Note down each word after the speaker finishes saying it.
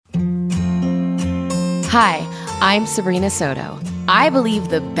Hi, I'm Sabrina Soto. I believe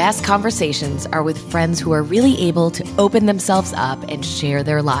the best conversations are with friends who are really able to open themselves up and share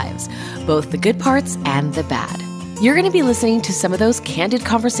their lives, both the good parts and the bad. You're going to be listening to some of those candid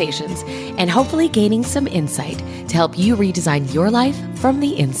conversations and hopefully gaining some insight to help you redesign your life from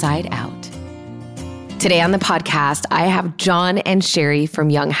the inside out. Today on the podcast, I have John and Sherry from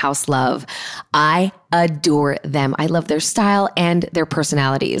Young House Love. I adore them. I love their style and their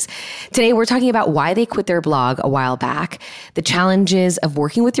personalities. Today, we're talking about why they quit their blog a while back, the challenges of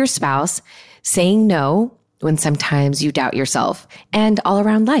working with your spouse, saying no when sometimes you doubt yourself, and all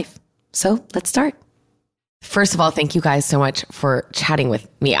around life. So let's start. First of all, thank you guys so much for chatting with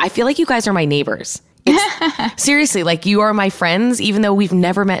me. I feel like you guys are my neighbors. Seriously, like you are my friends, even though we've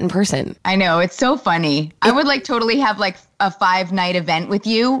never met in person. I know. It's so funny. I would like totally have like a 5-night event with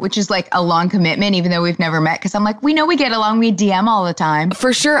you, which is like a long commitment, even though we've never met. Cause I'm like, we know we get along. We DM all the time.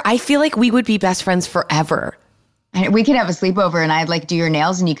 For sure. I feel like we would be best friends forever. And we could have a sleepover and I'd like do your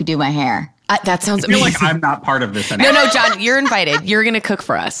nails and you could do my hair. That sounds amazing. amazing. I feel like I'm not part of this anymore. No, John, you're invited. You're going to cook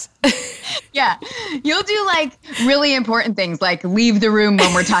for us. Yeah. You'll do like really important things, like leave the room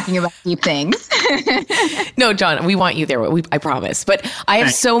when we're talking about deep things. No, John, we want you there. I promise. But I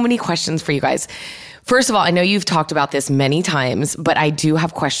have so many questions for you guys. First of all, I know you've talked about this many times, but I do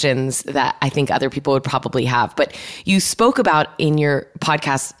have questions that I think other people would probably have. But you spoke about in your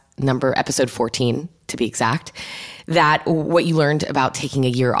podcast number, episode 14, to be exact, that what you learned about taking a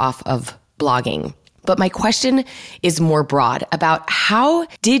year off of blogging. But my question is more broad about how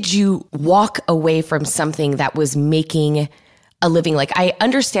did you walk away from something that was making a living? Like, I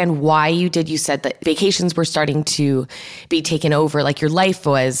understand why you did. You said that vacations were starting to be taken over, like your life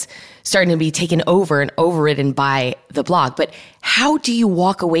was starting to be taken over and overridden by the blog. But how do you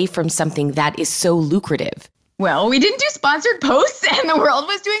walk away from something that is so lucrative? Well, we didn't do sponsored posts and the world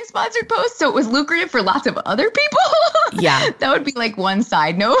was doing sponsored posts. So it was lucrative for lots of other people. Yeah. That would be like one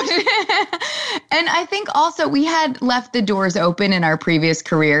side note. And I think also we had left the doors open in our previous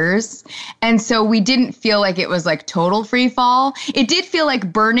careers. And so we didn't feel like it was like total free fall. It did feel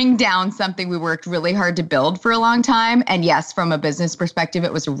like burning down something we worked really hard to build for a long time. And yes, from a business perspective,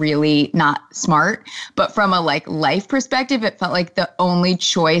 it was really not smart. But from a like life perspective, it felt like the only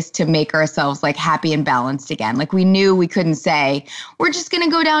choice to make ourselves like happy and balanced again. Like we knew we couldn't say, we're just going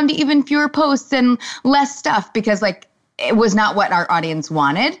to go down to even fewer posts and less stuff because like it was not what our audience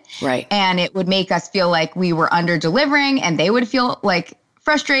wanted. Right. And it would make us feel like we were under delivering and they would feel like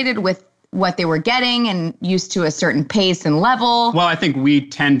frustrated with what they were getting and used to a certain pace and level. Well, I think we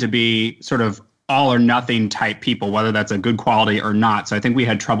tend to be sort of all or nothing type people, whether that's a good quality or not. So I think we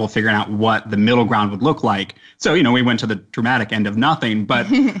had trouble figuring out what the middle ground would look like. So, we went to the dramatic end of nothing. But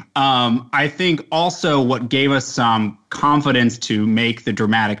I think also what gave us some confidence to make the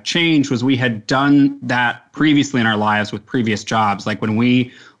dramatic change was we had done that previously in our lives with previous jobs. Like when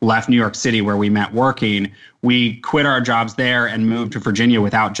we left New York City where we met working, we quit our jobs there and moved to Virginia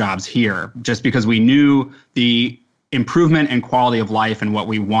without jobs here, just because we knew the improvement in quality of life and what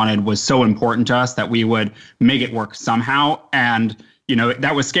we wanted was so important to us that we would make it work somehow. And,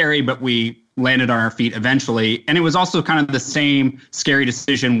 that was scary, but we landed on our feet eventually. And it was also kind of the same scary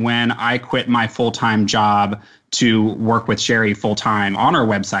decision when I quit my full-time job to work with Sherry full-time on our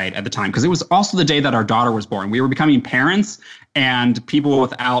website at the time, because it was also the day that our daughter was born. We were becoming parents and people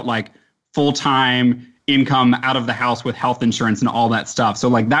without like full-time income out of the house with health insurance and all that stuff. So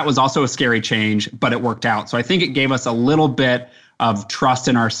like that was also a scary change, but it worked out. So I think it gave us a little bit of trust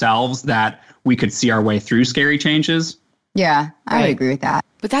in ourselves that we could see our way through scary changes. Yeah, I would agree with that.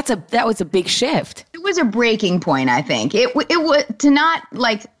 But that was a big shift. It was a breaking point, I think. It was to not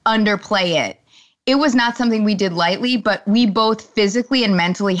like underplay it. It was not something we did lightly, but we both physically and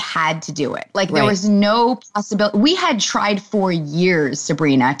mentally had to do it. Like there was no possibility. We had tried for years,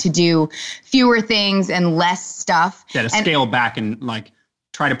 Sabrina, to do fewer things and less stuff. Yeah, to scale back and like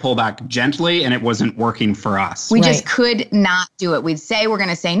try to pull back gently, and it wasn't working for us. We just could not do it. We'd say we're going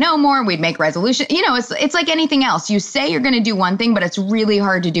to say no more. We'd make resolution. It's like anything else. You say you're going to do one thing, but it's really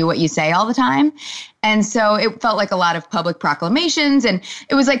hard to do what you say all the time. And so it felt like a lot of public proclamations. And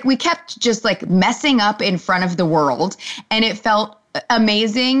it was like we kept just like messing up in front of the world. And it felt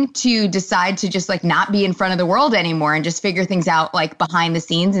amazing to decide to just like not be in front of the world anymore and just figure things out like behind the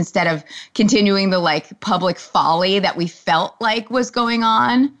scenes instead of continuing the like public folly that we felt like was going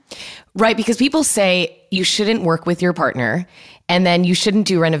on. Right. Because people say you shouldn't work with your partner and then you shouldn't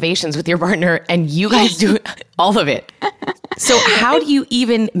do renovations with your partner and you guys do all of it. So how do you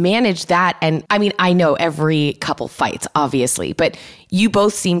even manage that? And I mean, I know every couple fights, obviously, but you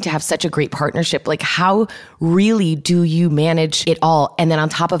both seem to have such a great partnership. Like, how really do you manage it all? And then on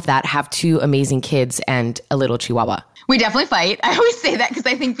top of that, have 2 amazing kids and a little chihuahua. We definitely fight. I always say that because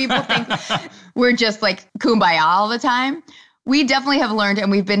I think people think we're just like kumbaya all the time. We definitely have learned,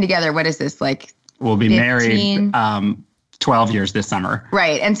 and we've been together. What is this, like? We'll be 15? married 12 years this summer.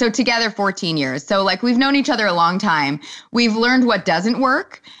 Right. And so together 14 years. So like we've known each other a long time. We've learned what doesn't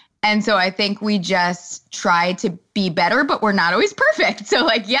work. And so I think we just try to be better, but we're not always perfect. So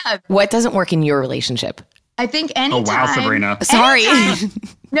like, yeah. What doesn't work in your relationship? I think anytime. Oh, wow, Sabrina. Sorry.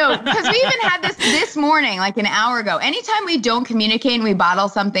 No, because we even had this morning, like an hour ago. Anytime we don't communicate and we bottle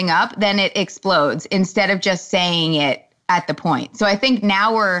something up, then it explodes instead of just saying it at the point. So I think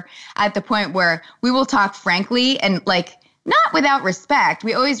now we're at the point where we will talk frankly and like, not without respect.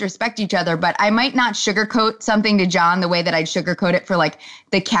 We always respect each other, but I might not sugarcoat something to John the way that I'd sugarcoat it for like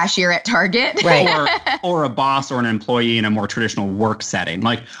the cashier at Target. Right. or a boss or an employee in a more traditional work setting.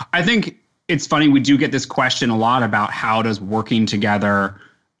 Like, I think it's funny, we do get this question a lot about how does working together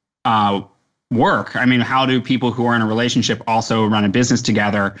work? I mean, how do people who are in a relationship also run a business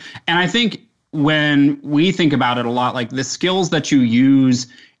together? And I think when we think about it a lot, like the skills that you use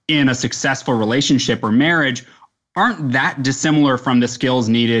in a successful relationship or marriage aren't that dissimilar from the skills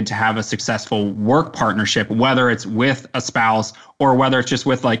needed to have a successful work partnership, whether it's with a spouse or whether it's just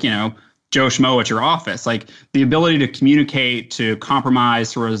with like, you know, Joe Schmo at your office. Like the ability to communicate, to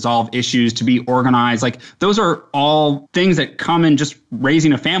compromise, to resolve issues, to be organized, like those are all things that come in just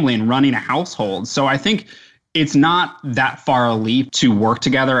raising a family and running a household. So I think it's not that far a leap to work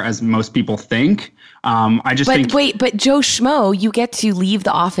together as most people think. I just think. But Joe Schmo, you get to leave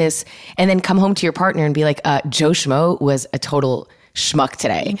the office and then come home to your partner and be like, Joe Schmo was a total schmuck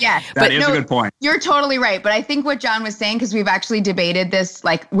today. Yeah. That is a good point. You're totally right. But I think what John was saying, because we've actually debated this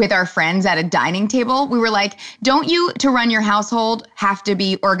like with our friends at a dining table, we were like, don't you, to run your household, have to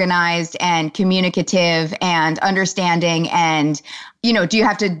be organized and communicative and understanding and, you know, do you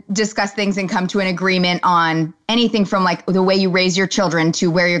have to discuss things and come to an agreement on anything from like the way you raise your children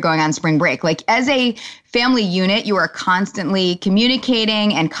to where you're going on spring break? Like as a family unit, you are constantly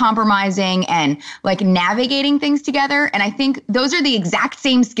communicating and compromising and like navigating things together. And I think those are the exact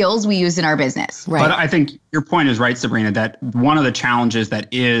same skills we use in our business. Right. But I think your point is right, Sabrina, that one of the challenges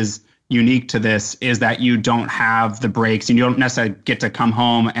that is unique to this is that you don't have the breaks and you don't necessarily get to come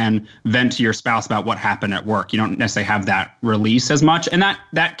home and vent to your spouse about what happened at work. You don't necessarily have that release as much. And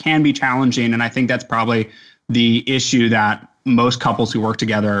that can be challenging. And I think that's probably the issue that most couples who work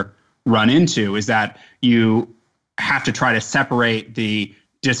together run into, is that you have to try to separate the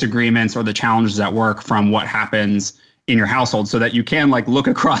disagreements or the challenges at work from what happens in your household so that you can like look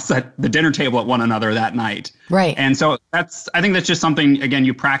across at the dinner table at one another that night. Right. And so I think that's just something, again,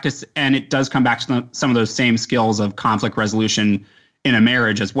 you practice, and it does come back to some of those same skills of conflict resolution in a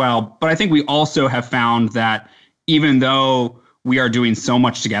marriage as well. But I think we also have found that even though we are doing so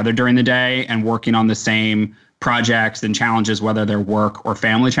much together during the day and working on the same projects and challenges, whether they're work or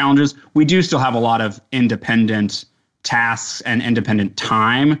family challenges, we do still have a lot of independent tasks and independent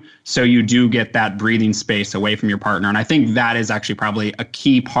time. So you do get that breathing space away from your partner. And I think that is actually probably a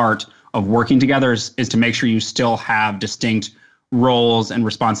key part of working together is to make sure you still have distinct roles and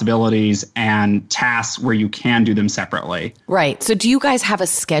responsibilities and tasks where you can do them separately. Right. So do you guys have a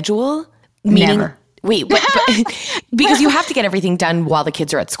schedule? Meaning, Never. Wait, but because you have to get everything done while the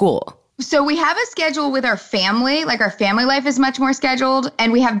kids are at school. So we have a schedule with our family, like our family life is much more scheduled,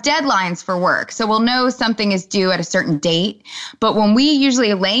 and we have deadlines for work. So we'll know something is due at a certain date. But when we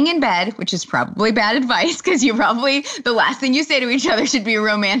usually laying in bed, which is probably bad advice because you probably, the last thing you say to each other should be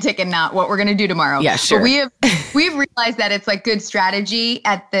romantic and not what we're going to do tomorrow. Yeah, sure. But we've realized that it's like good strategy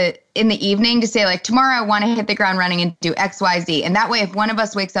in the evening to say like, tomorrow I want to hit the ground running and do X, Y, Z. And that way, if one of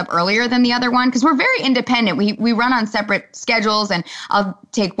us wakes up earlier than the other one, because we're very independent, we run on separate schedules, and I'll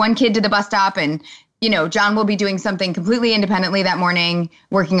take one kid to the bus stop and, you know, John will be doing something completely independently that morning,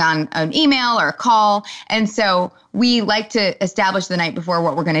 working on an email or a call. And so we like to establish the night before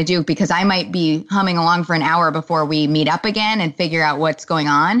what we're going to do, because I might be humming along for an hour before we meet up again and figure out what's going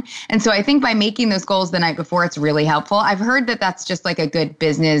on. And so I think by making those goals the night before, it's really helpful. I've heard that that's just like a good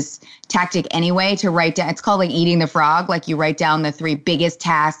business tactic anyway, to write down. It's called like eating the frog. Like you write down the 3 biggest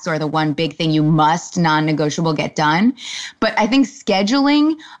tasks or the one big thing you must non-negotiable get done. But I think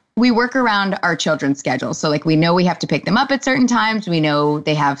scheduling, we work around our children's schedule. So like we know we have to pick them up at certain times. We know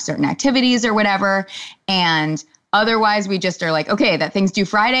they have certain activities or whatever. And otherwise we just are like, okay, that thing's due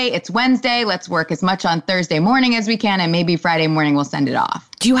Friday. It's Wednesday. Let's work as much on Thursday morning as we can. And maybe Friday morning we'll send it off.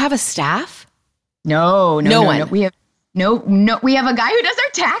 Do you have a staff? No one. We have No, we have a guy who does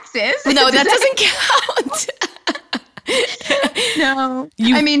our taxes. No, that doesn't count. No.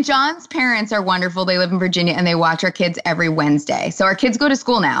 I mean, John's parents are wonderful. They live in Virginia and they watch our kids every Wednesday. So our kids go to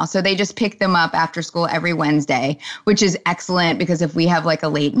school now. So they just pick them up after school every Wednesday, which is excellent because if we have like a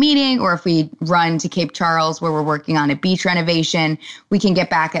late meeting or if we run to Cape Charles where we're working on a beach renovation, we can get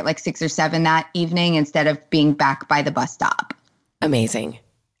back at like 6 or 7 that evening instead of being back by the bus stop. Amazing.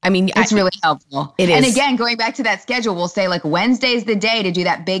 I mean, it's really helpful. It is. And again, going back to that schedule, we'll say like Wednesday's the day to do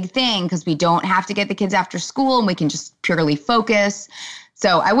that big thing because we don't have to get the kids after school and we can just purely focus.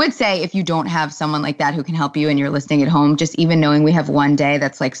 So I would say if you don't have someone like that who can help you and you're listening at home, just even knowing we have one day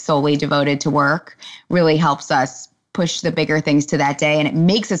that's like solely devoted to work really helps us push the bigger things to that day. And it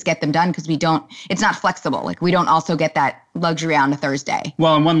makes us get them done because it's not flexible. Like we don't also get that luxury on a Thursday.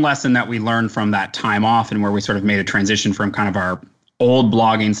 Well, and one lesson that we learned from that time off and where we sort of made a transition from kind of our old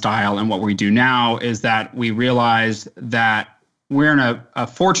blogging style and what we do now is that we realized that we're in a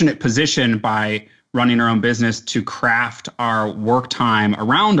fortunate position by running our own business to craft our work time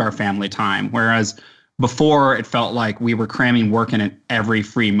around our family time. Whereas before it felt like we were cramming work in at every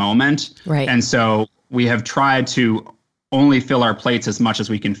free moment. Right. And so we have tried to only fill our plates as much as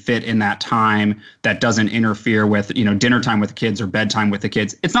we can fit in that time that doesn't interfere with, dinner time with the kids or bedtime with the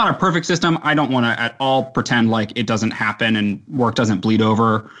kids. It's not a perfect system. I don't want to at all pretend like it doesn't happen and work doesn't bleed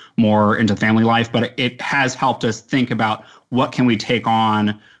over more into family life, but it has helped us think about what can we take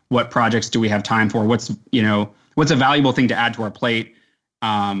on, what projects do we have time for, what's a valuable thing to add to our plate,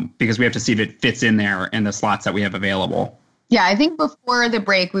 because we have to see if it fits in there in the slots that we have available. Yeah, I think before the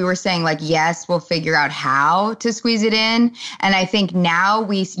break, we were saying like, yes, we'll figure out how to squeeze it in. And I think now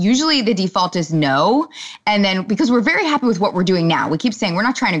usually the default is no. And then because we're very happy with what we're doing now, we keep saying we're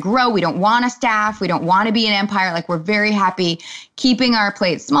not trying to grow. We don't want a staff. We don't want to be an empire. Like we're very happy keeping our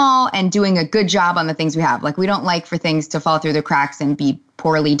plate small and doing a good job on the things we have. Like we don't like for things to fall through the cracks and be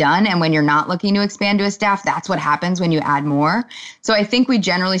poorly done. And when you're not looking to expand to a staff, that's what happens when you add more. So I think we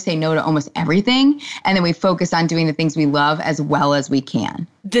generally say no to almost everything. And then we focus on doing the things we love as well as we can.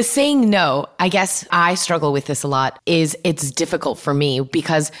 The saying no, I guess I struggle with this a lot, it's difficult for me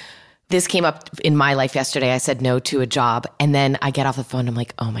because this came up in my life yesterday. I said no to a job and then I get off the phone. I'm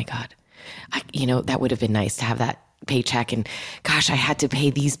like, oh my God, that would have been nice to have that paycheck. And gosh, I had to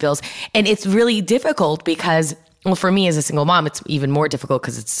pay these bills. And it's really difficult because well, for me as a single mom, it's even more difficult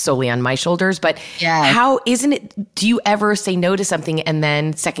because it's solely on my shoulders. But How isn't it, do you ever say no to something and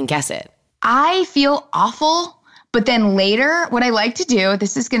then second guess it? I feel awful. But then later, what I like to do,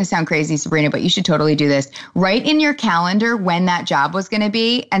 this is going to sound crazy, Sabrina, but you should totally do this. Write in your calendar when that job was going to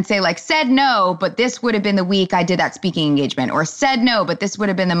be and say like, said no, but this would have been the week I did that speaking engagement, or said no, but this would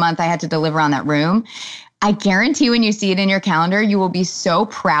have been the month I had to deliver on that room. I guarantee when you see it in your calendar, you will be so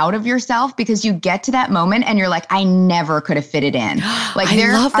proud of yourself because you get to that moment and you're like, I never could have fit it in. Like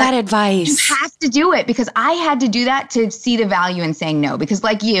I love that advice. You have to do it because I had to do that to see the value in saying no. Because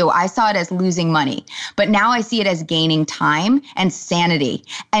like you, I saw it as losing money, but now I see it as gaining time and sanity.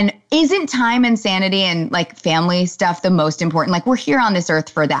 And isn't time and sanity and like family stuff the most important? Like we're here on this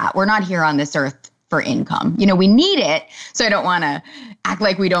earth for that. We're not here on this earth for income. We need it. So I don't want to act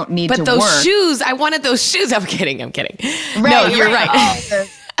like we don't need to work. But those shoes, I wanted those shoes. I'm kidding. Right, no, you're right.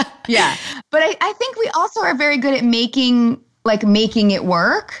 Yeah. But I think we also are very good at making it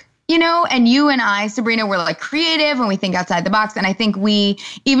work, and you and I, Sabrina, we're like creative and we think outside the box. And I think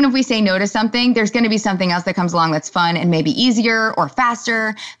even if we say no to something, there's going to be something else that comes along that's fun and maybe easier or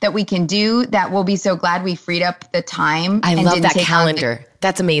faster that we can do that we'll be so glad we freed up the time. I love that calendar.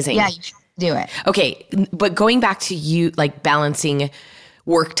 That's amazing. Yeah. Do it. Okay. But going back to you, like balancing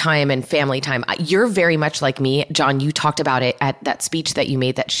work time and family time, you're very much like me. John, you talked about it at that speech that you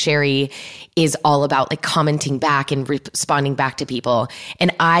made that Sherry is all about like commenting back and responding back to people.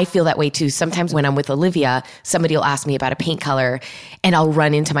 And I feel that way too. Sometimes when I'm with Olivia, somebody will ask me about a paint color and I'll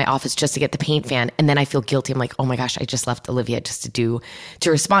run into my office just to get the paint fan. And then I feel guilty. I'm like, oh my gosh, I just left Olivia just to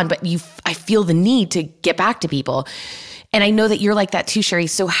respond. But I feel the need to get back to people. And I know that you're like that too, Sherry.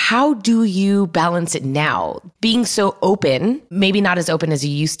 So how do you balance it now? Being so open, maybe not as open as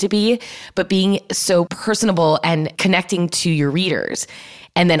you used to be, but being so personable and connecting to your readers,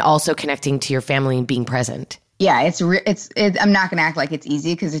 and then also connecting to your family and being present. Yeah, I'm not going to act like it's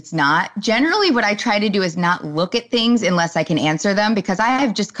easy because it's not. Generally, what I try to do is not look at things unless I can answer them, because I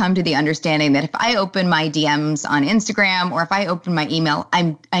have just come to the understanding that if I open my DMs on Instagram or if I open my email,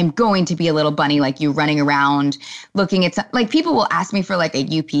 I'm going to be a little bunny like you running around looking at like people will ask me for like a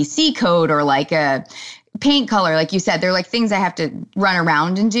UPC code or like a paint color, like you said, they're like things I have to run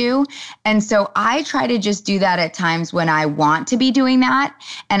around and do. And so I try to just do that at times when I want to be doing that.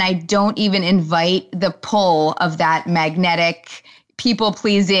 And I don't even invite the pull of that magnetic, people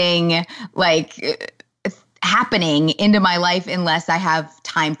pleasing, like happening into my life unless I have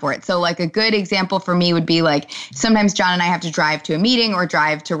time for it. So like a good example for me would be like sometimes John and I have to drive to a meeting or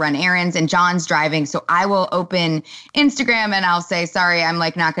drive to run errands, and John's driving. So I will open Instagram and I'll say, sorry, I'm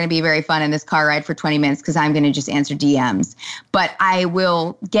like not going to be very fun in this car ride for 20 minutes because I'm going to just answer DMs. But I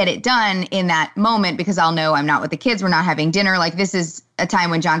will get it done in that moment because I'll know I'm not with the kids. We're not having dinner. Like this is a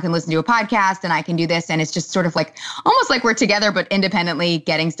time when John can listen to a podcast and I can do this. And it's just sort of like almost like we're together, but independently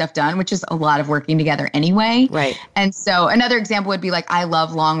getting stuff done, which is a lot of working together anyway. Right. And so another example would be like, I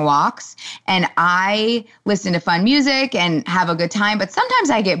love long walks and I listen to fun music and have a good time, but sometimes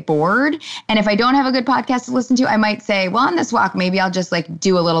I get bored. And if I don't have a good podcast to listen to, I might say, well, on this walk, maybe I'll just like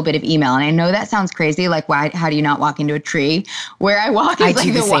do a little bit of email. And I know that sounds crazy. Like, why, how do you not walk into a tree? Where I walk is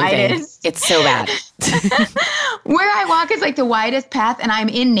like the widest. It's so bad. Where I walk is like the widest path and I'm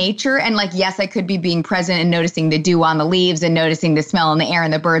in nature. And like, yes, I could be being present and noticing the dew on the leaves and noticing the smell in the air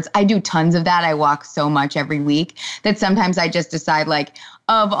and the birds. I do tons of that. I walk so much every week that sometimes I just decide like,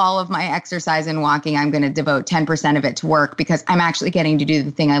 of all of my exercise and walking, I'm going to devote 10% of it to work because I'm actually getting to do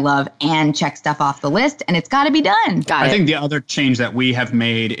the thing I love and check stuff off the list, and it's got to be done. I think the other change that we have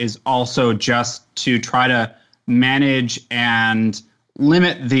made is also just to try to manage and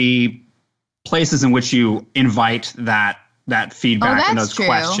limit the places in which you invite that feedback and those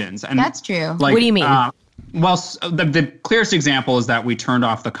questions. And that's true. Like, what do you mean? Well, the clearest example is that we turned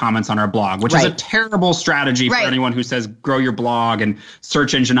off the comments on our blog, which is a terrible strategy for anyone who says grow your blog and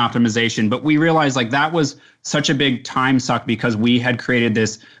search engine optimization. But we realized like that was such a big time suck because we had created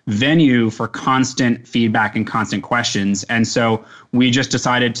this venue for constant feedback and constant questions. And so we just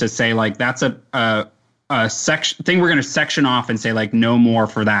decided to say like that's a section thing we're going to section off and say like no more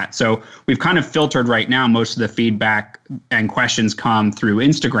for that. So we've kind of filtered right now. Most of the feedback and questions come through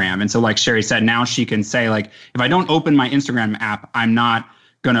Instagram. And so like Sherry said, now she can say like, if I don't open my Instagram app, I'm not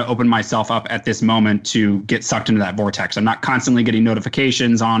going to open myself up at this moment to get sucked into that vortex. I'm not constantly getting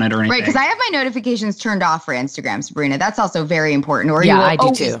notifications on it or anything. Right, because I have my notifications turned off for Instagram, Sabrina. That's also very important. Or yeah, you will I do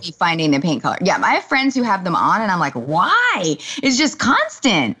always too. be finding the paint color. Yeah, I have friends who have them on and I'm like, why? It's just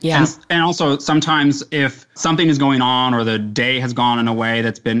constant. Yeah. And also sometimes if something is going on or the day has gone in a way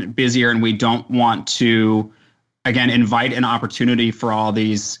that's been busier and we don't want to, again, invite an opportunity for all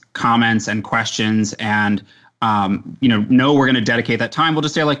these comments and questions and know we're going to dedicate that time. We'll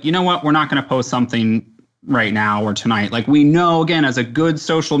just say like, you know what, we're not going to post something right now or tonight. Like we know, again, as a good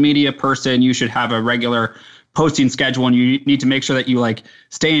social media person, you should have a regular posting schedule and you need to make sure that you like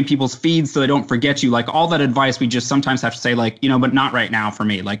stay in people's feeds so they don't forget you. Like all that advice, we just sometimes have to say like, but not right now for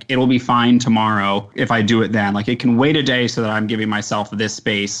me. Like it'll be fine tomorrow if I do it then. Like it can wait a day so that I'm giving myself this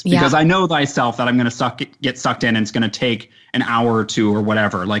space because I know thyself that I'm going to get sucked in and it's going to take an hour or two or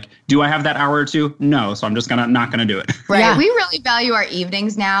whatever. Like, do I have that hour or two? No. So I'm just not going to do it. Right. Yeah. We really value our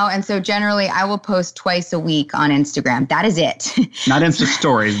evenings now. And so generally I will post twice a week on Instagram. That is it. Not Insta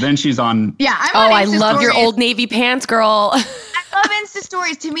stories. Then she's on. Yeah. I love your Old Navy pants, girl. I love Insta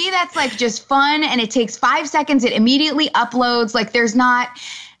stories. To me, that's like just fun. And it takes 5 seconds. It immediately uploads. Like there's not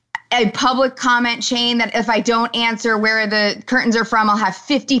a public comment chain that if I don't answer where the curtains are from, I'll have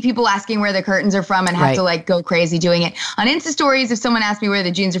 50 people asking where the curtains are from and have to like go crazy doing it. On Insta stories, if someone asks me where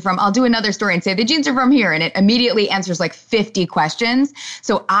the jeans are from, I'll do another story and say the jeans are from here. And it immediately answers like 50 questions.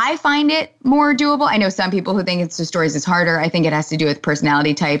 So I find it more doable. I know some people who think Insta stories is harder. I think it has to do with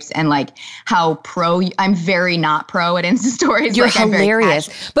personality types and like how I'm very not pro at Insta stories. You're like,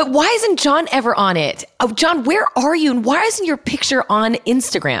 hilarious. But why isn't John ever on it? Oh, John, where are you? And why isn't your picture on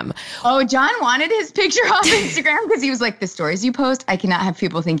Instagram? Oh, John wanted his picture off Instagram because he was like, the stories you post, I cannot have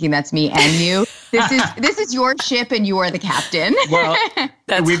people thinking that's me and you. This is your ship and you are the captain. Well,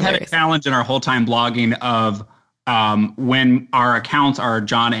 we've had a challenge in our whole time blogging of when our accounts are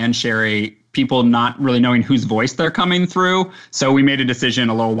John and Sherry, people not really knowing whose voice they're coming through. So we made a decision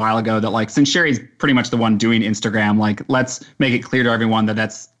a little while ago that like, since Sherry's pretty much the one doing Instagram, like let's make it clear to everyone that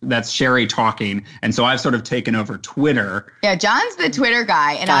that's Sherry talking. And so I've sort of taken over Twitter. Yeah, John's the Twitter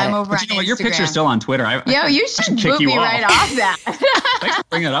guy and I'm over on Instagram. Your picture's still on Twitter. You should boot me right off that. Thanks for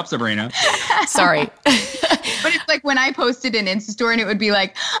bringing it up, Sabrina. Sorry. But it's like when I posted an Insta story and it would be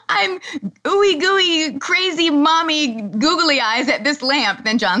like, I'm ooey gooey, crazy mommy googly eyes at this lamp.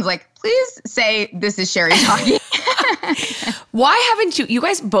 Then John's like, please say this is Sherry talking. Why haven't you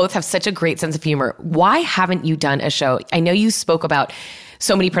guys both have such a great sense of humor. Why haven't you done a show? I know you spoke about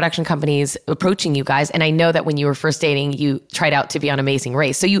so many production companies approaching you guys. And I know that when you were first dating, you tried out to be on Amazing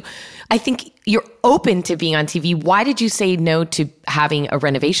Race. So I think you're open to being on TV. Why did you say no to having a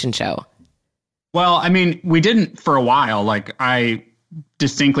renovation show? Well, I mean, we didn't for a while. Like, I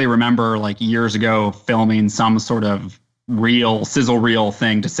distinctly remember like years ago filming some sort of sizzle reel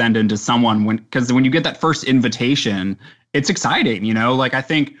thing to send into someone because when you get that first invitation, it's exciting, like I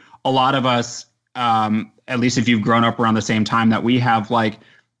think a lot of us, at least if you've grown up around the same time that we have, like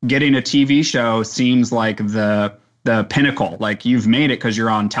getting a TV show seems like the pinnacle, like you've made it because you're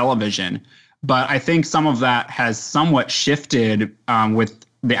on television. But I think some of that has somewhat shifted with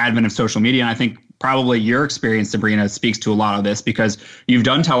the advent of social media. And I think probably your experience, Sabrina, speaks to a lot of this because you've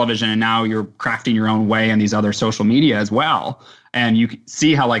done television and now you're crafting your own way in these other social media as well. And you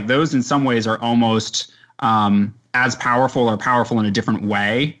see how like those in some ways are almost as powerful or powerful in a different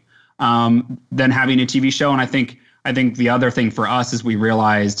way than having a TV show. And I think the other thing for us is we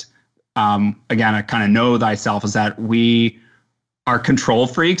realized, again, I kind of know thyself, is that we are control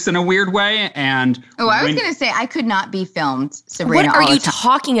freaks in a weird way. And I was going to say, I could not be filmed, Sabrina. What are you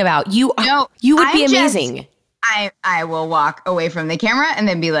talking about? You would be amazing. I will walk away from the camera and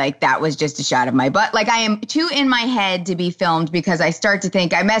then be like, that was just a shot of my butt. Like I am too in my head to be filmed because I start to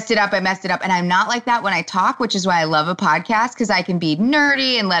think I messed it up. And I'm not like that when I talk, which is why I love a podcast, because I can be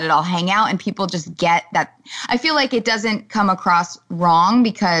nerdy and let it all hang out and people just get that. I feel like it doesn't come across wrong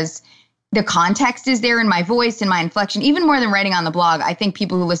because the context is there in my voice and my inflection, even more than writing on the blog. I think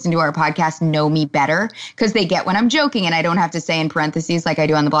people who listen to our podcast know me better because they get when I'm joking and I don't have to say in parentheses like I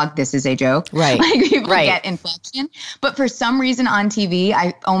do on the blog, this is a joke. Right. Like people get inflection. But for some reason on TV,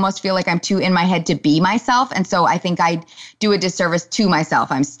 I almost feel like I'm too in my head to be myself. And so I think I do a disservice to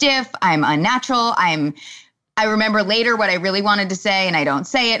myself. I'm stiff. I'm unnatural. I remember later what I really wanted to say and I don't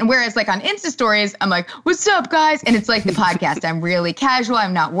say it. And whereas like on Insta stories, I'm like, what's up guys? And it's like the podcast. I'm really casual.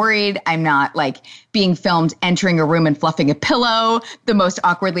 I'm not worried. I'm not like being filmed entering a room and fluffing a pillow, the most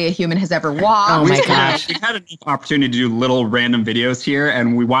awkwardly a human has ever walked. Oh my gosh. We had an opportunity to do little random videos here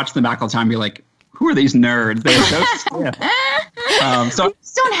and we watch them back all the time and be like, who are these nerds? They're so stiff. So you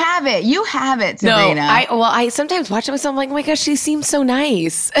just don't have it. You have it, Sabrina. No, I sometimes watch it myself. I'm like, oh my gosh, she seems so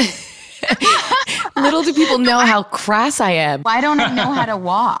nice. Little do people know how crass I am. Why don't I know how to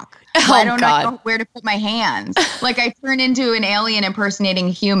walk? Why don't I know where to put my hands? Like I turn into an alien impersonating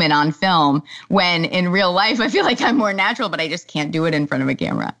a human on film when in real life I feel like I'm more natural, but I just can't do it in front of a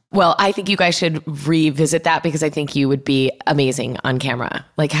camera. Well, I think you guys should revisit that because I think you would be amazing on camera,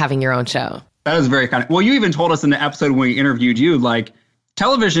 like having your own show. That is very kind of, well, you even told us in the episode when we interviewed you, like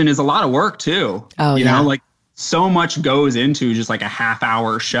television is a lot of work too. Oh, you know, like so much goes into just like a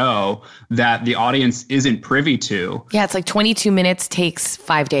half-hour show that the audience isn't privy to. Yeah, it's like 22 minutes takes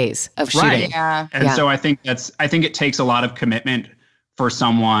 5 days of shooting. Right. Yeah. And so I think it takes a lot of commitment for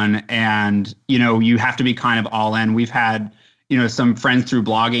someone, and you have to be kind of all in. We've had some friends through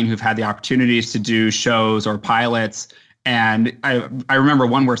blogging who've had the opportunities to do shows or pilots. And I remember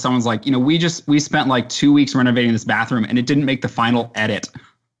one where someone's like, we spent like 2 weeks renovating this bathroom and it didn't make the final edit.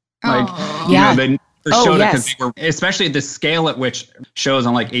 Like, they showed it because they were, especially at the scale at which shows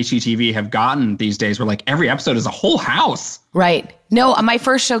on like HGTV have gotten these days, where like every episode is a whole house. Right. No, on my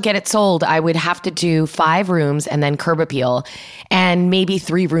first show, Get It Sold, I would have to do 5 rooms and then curb appeal. And maybe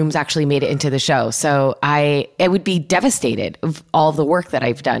 3 rooms actually made it into the show. So I would be devastated of all the work that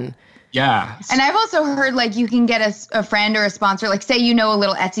I've done. Yeah. And I've also heard like you can get a friend or a sponsor, like say a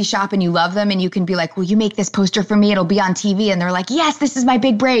little Etsy shop and you love them and you can be like, will you make this poster for me? It'll be on TV. And they're like, yes, this is my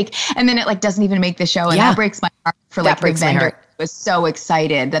big break. And then it like doesn't even make the show. And that breaks my heart for like the vendor. Was so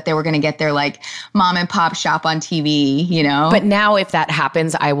excited that they were going to get their like mom and pop shop on TV, But now if that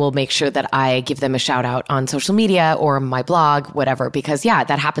happens, I will make sure that I give them a shout out on social media or my blog, whatever, because that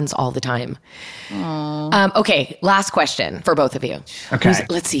happens all the time. Okay. Last question for both of you. Okay.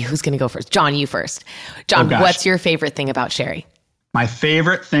 Let's see who's going to go first. John, you first. John, what's your favorite thing about Sherry? My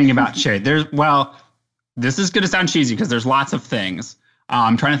favorite thing about Sherry, this is going to sound cheesy because there's lots of things.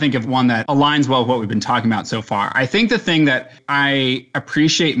 I'm trying to think of one that aligns well with what we've been talking about so far. I think the thing that I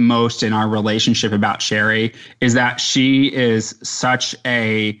appreciate most in our relationship about Sherry is that she is such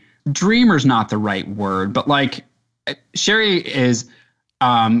a dreamer's not the right word, but like Sherry is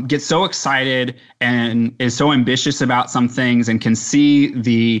gets so excited and is so ambitious about some things and can see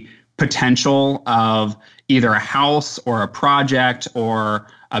the potential of either a house or a project or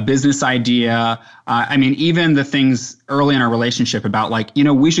a business idea. Even the things early in our relationship about like,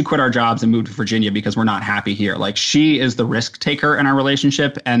 we should quit our jobs and move to Virginia because we're not happy here. Like she is the risk taker in our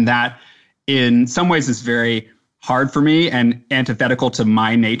relationship. And that in some ways is very hard for me and antithetical to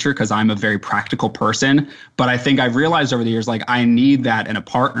my nature because I'm a very practical person. But I think I've realized over the years, like, I need that in a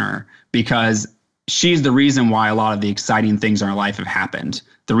partner because she's the reason why a lot of the exciting things in our life have happened.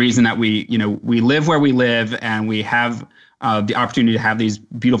 The reason that we live where we live and we have the opportunity to have these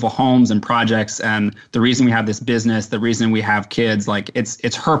beautiful homes and projects, and the reason we have this business, the reason we have kids, like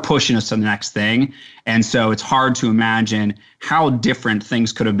it's her pushing us to the next thing. And so it's hard to imagine how different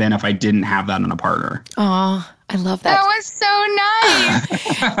things could have been if I didn't have that in a partner. Oh, I love that. That was so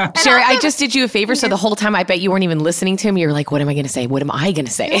nice. Sherry, I just did you a favor. So the whole time I bet you weren't even listening to him. You were like, what am I going to say? What am I going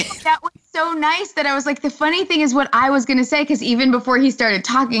to say? That was so nice that I was like, the funny thing is what I was going to say, because even before he started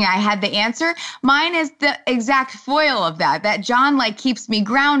talking, I had the answer. Mine is the exact foil of that John like keeps me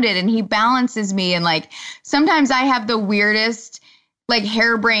grounded and he balances me. And like, sometimes I have the weirdest, like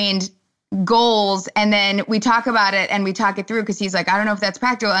harebrained goals, and then we talk about it and we talk it through because he's like, I don't know if that's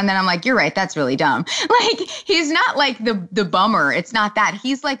practical, and then I'm like, you're right, that's really dumb. Like, he's not like the bummer, it's not that,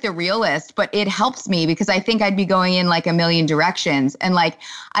 he's like the realist, but it helps me because I think I'd be going in like a million directions. And like,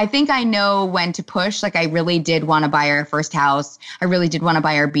 I think I know when to push. Like, I really did want to buy our first house, I really did want to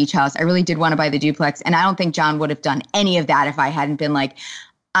buy our beach house, I really did want to buy the duplex, and I don't think John would have done any of that if I hadn't been like,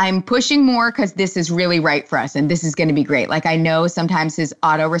 I'm pushing more because this is really right for us and this is going to be great. Like, I know sometimes his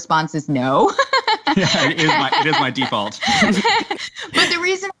auto response is no. Yeah, it is my default. But the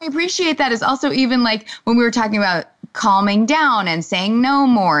reason I appreciate that is also even like when we were talking about calming down and saying no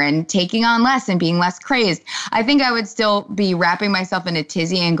more and taking on less and being less crazed. I think I would still be wrapping myself in a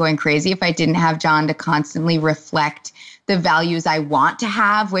tizzy and going crazy if I didn't have John to constantly reflect the values I want to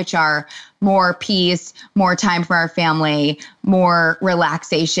have, which are more peace, more time for our family, more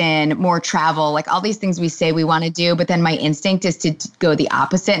relaxation, more travel, like all these things we say we want to do. But then my instinct is to go the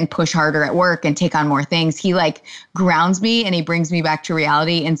opposite and push harder at work and take on more things. He like grounds me and he brings me back to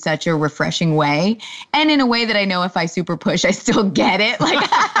reality in such a refreshing way. And in a way that I know if I super push, I still get it. Like,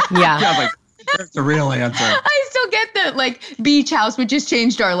 yeah, like that's the real answer. I still get the like beach house, which has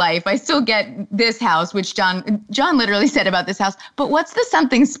changed our life. I still get this house, which John literally said about this house. But what's the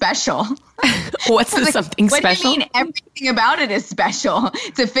something special? What's the something special? What do you mean everything about it is special?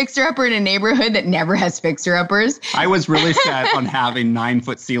 It's a fixer-upper in a neighborhood that never has fixer-uppers. I was really set on having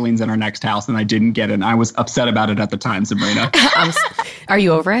 9-foot ceilings in our next house, and I didn't get it. And I was upset about it at the time, Sabrina. Are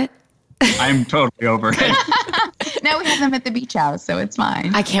you over it? I'm totally over it. Now we have them at the beach house, so it's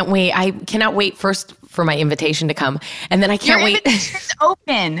fine. I can't wait. I cannot wait first for my invitation to come. And then I can't wait. Your invitation's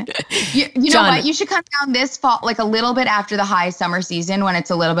open. You know what? You should come down this fall, like a little bit after the high summer season when it's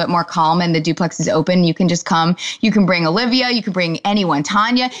a little bit more calm and the duplex is open. You can just come. You can bring Olivia. You can bring anyone.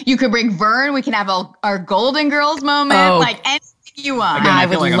 Tanya. You could bring Vern. We can have our Golden Girls moment. Like anything you want. Again, I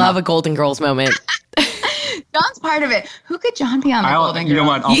would love a Golden Girls moment. John's part of it. Who could John be on the Golden Girls? You know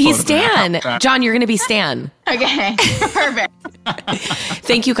what? He's Stan. John, you're going to be Stan. Okay, perfect.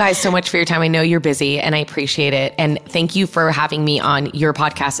 Thank you guys so much for your time. I know you're busy and I appreciate it. And thank you for having me on your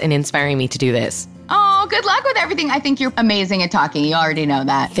podcast and inspiring me to do this. Oh, good luck with everything. I think you're amazing at talking. You already know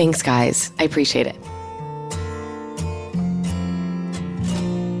that. Thanks, guys. I appreciate it.